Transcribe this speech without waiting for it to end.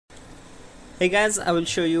Hey guys, I will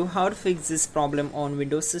show you how to fix this problem on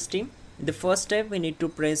Windows system. In the first step, we need to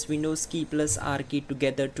press Windows key plus R key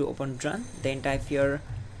together to open run. Then type here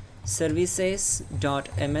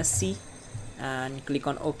services.msc and click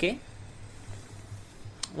on OK.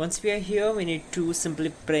 Once we are here, we need to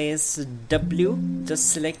simply press W.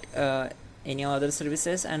 Just select any other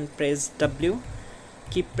services and press W.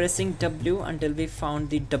 Keep pressing W until we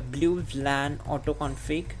found the WLAN auto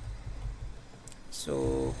config.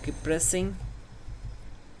 So keep pressing.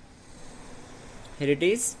 Here it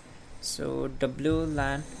is. So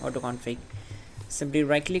WLAN auto config. Simply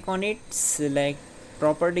right click on it, select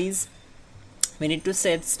properties. We need to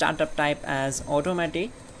set startup type as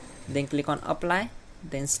automatic, then click on apply,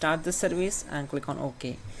 then start the service and click on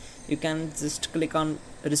OK. You can just click on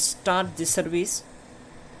restart the service,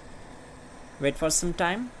 wait for some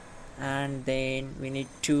time, and then we need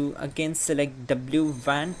to again select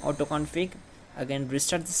WLAN auto config, again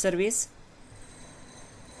restart the service.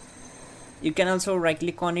 You can also right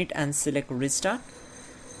click on it and select restart,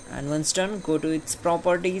 and once done, go to its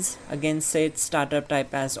properties, again set startup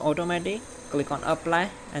type as automatic, click on apply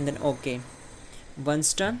and then OK.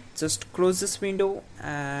 Once done, just close this window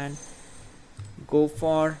and go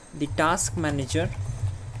for the task manager,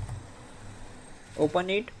 open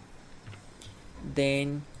it,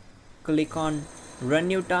 then click on run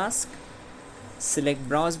new task, select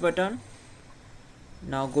browse button.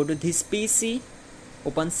 Now go to this PC,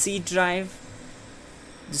 open C drive,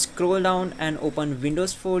 just scroll down and open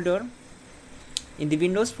Windows folder. In the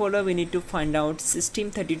Windows folder, we need to find out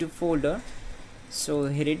System32 folder. So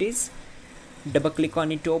here it is. Double click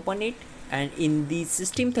on it to open it, and in the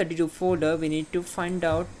System32 folder, we need to find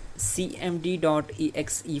out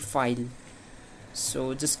cmd.exe file.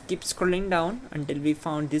 So just keep scrolling down until we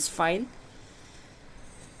found this file.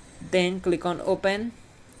 Then click on open,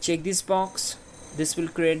 check this box. This will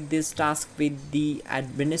create this task with the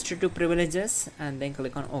administrative privileges, and then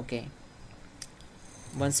click on OK.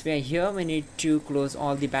 Once we are here, we need to close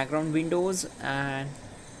all the background windows and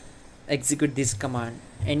execute this command: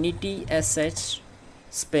 netsh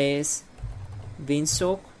space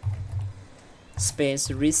winsock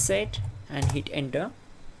space reset and hit enter.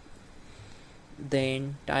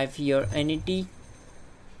 Then type here net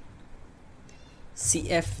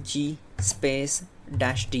cfg space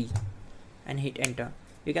 -d and hit enter.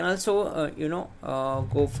 You can also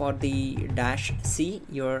go for the -c,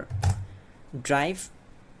 your drive,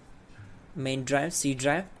 main drive, C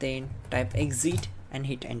drive, then type exit and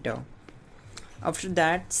hit enter. After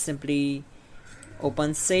that, simply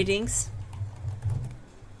open settings,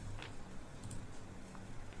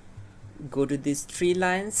 go to these three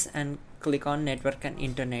lines and click on network and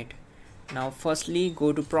internet. Now firstly,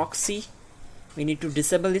 go to proxy. We need to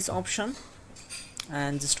disable this option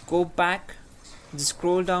and just go back, just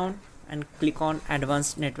scroll down and click on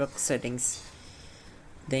advanced network settings,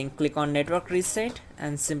 then click on network reset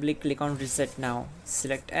and simply click on reset now.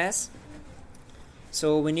 Select S.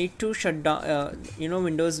 So we need to shut down,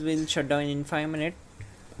 Windows will shut down in 5 minutes.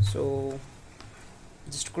 So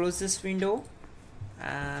just close this window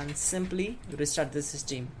and simply restart the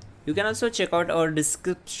system. You can also check out our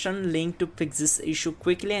description link to fix this issue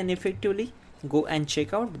quickly and effectively. Go and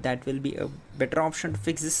check out, that will be a better option to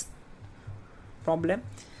fix this problem.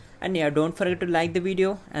 And yeah, don't forget to like the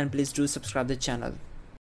video and please do subscribe the channel.